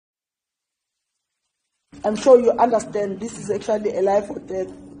I'm sure you understand this is actually a life or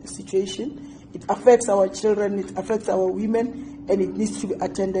death situation. It affects our children, it affects our women, and it needs to be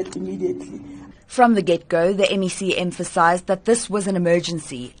attended immediately. From the get-go, the MEC emphasized that this was an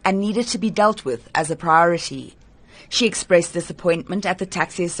emergency and needed to be dealt with as a priority. She expressed disappointment at the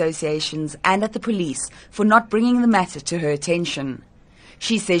taxi associations and at the police for not bringing the matter to her attention.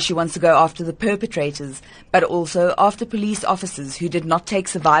 She says she wants to go after the perpetrators, but also after police officers who did not take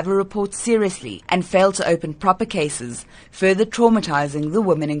survivor reports seriously and failed to open proper cases, further traumatizing the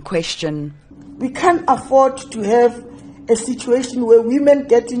women in question. We can't afford to have a situation where women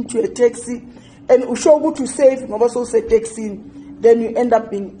get into a taxi and ushogu to save ngoba say taxi, then you end up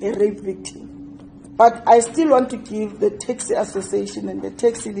being a rape victim. But I still want to give the taxi association and the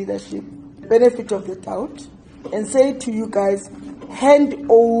taxi leadership the benefit of the doubt and say to you guys, hand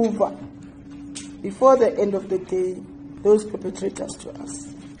over before the end of the day those perpetrators to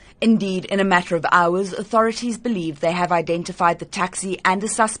us. Indeed, in a matter of hours, authorities believe they have identified the taxi and a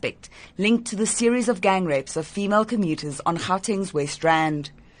suspect linked to the series of gang rapes of female commuters on Gauteng's West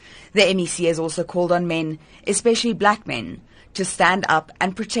Rand. The MEC has also called on men, especially black men, to stand up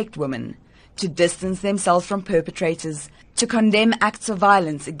and protect women, to distance themselves from perpetrators, to condemn acts of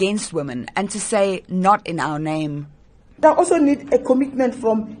violence against women, and to say, not in our name. They also need a commitment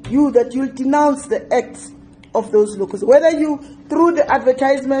from you that you'll denounce the acts of those locals, whether you through the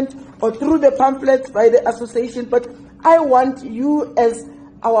advertisement or through the pamphlets by the association. But I want you as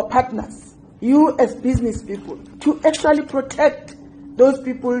our partners, you as business people, to actually protect those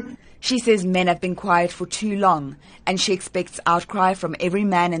people. She says men have been quiet for too long, and she expects outcry from every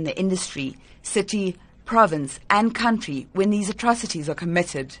man in the industry, city, province and country when these atrocities are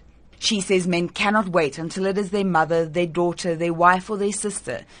committed. She says men cannot wait until it is their mother, their daughter, their wife or their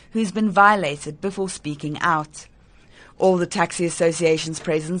sister who's been violated before speaking out. All the taxi associations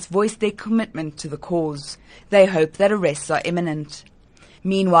present voiced their commitment to the cause. They hope that arrests are imminent.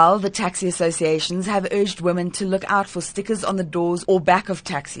 Meanwhile, the taxi associations have urged women to look out for stickers on the doors or back of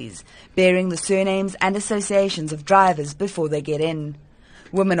taxis, bearing the surnames and associations of drivers before they get in.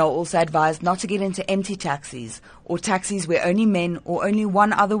 Women are also advised not to get into empty taxis or taxis where only men or only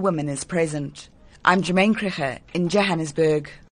one other woman is present. I'm Jamaine Krige in Johannesburg.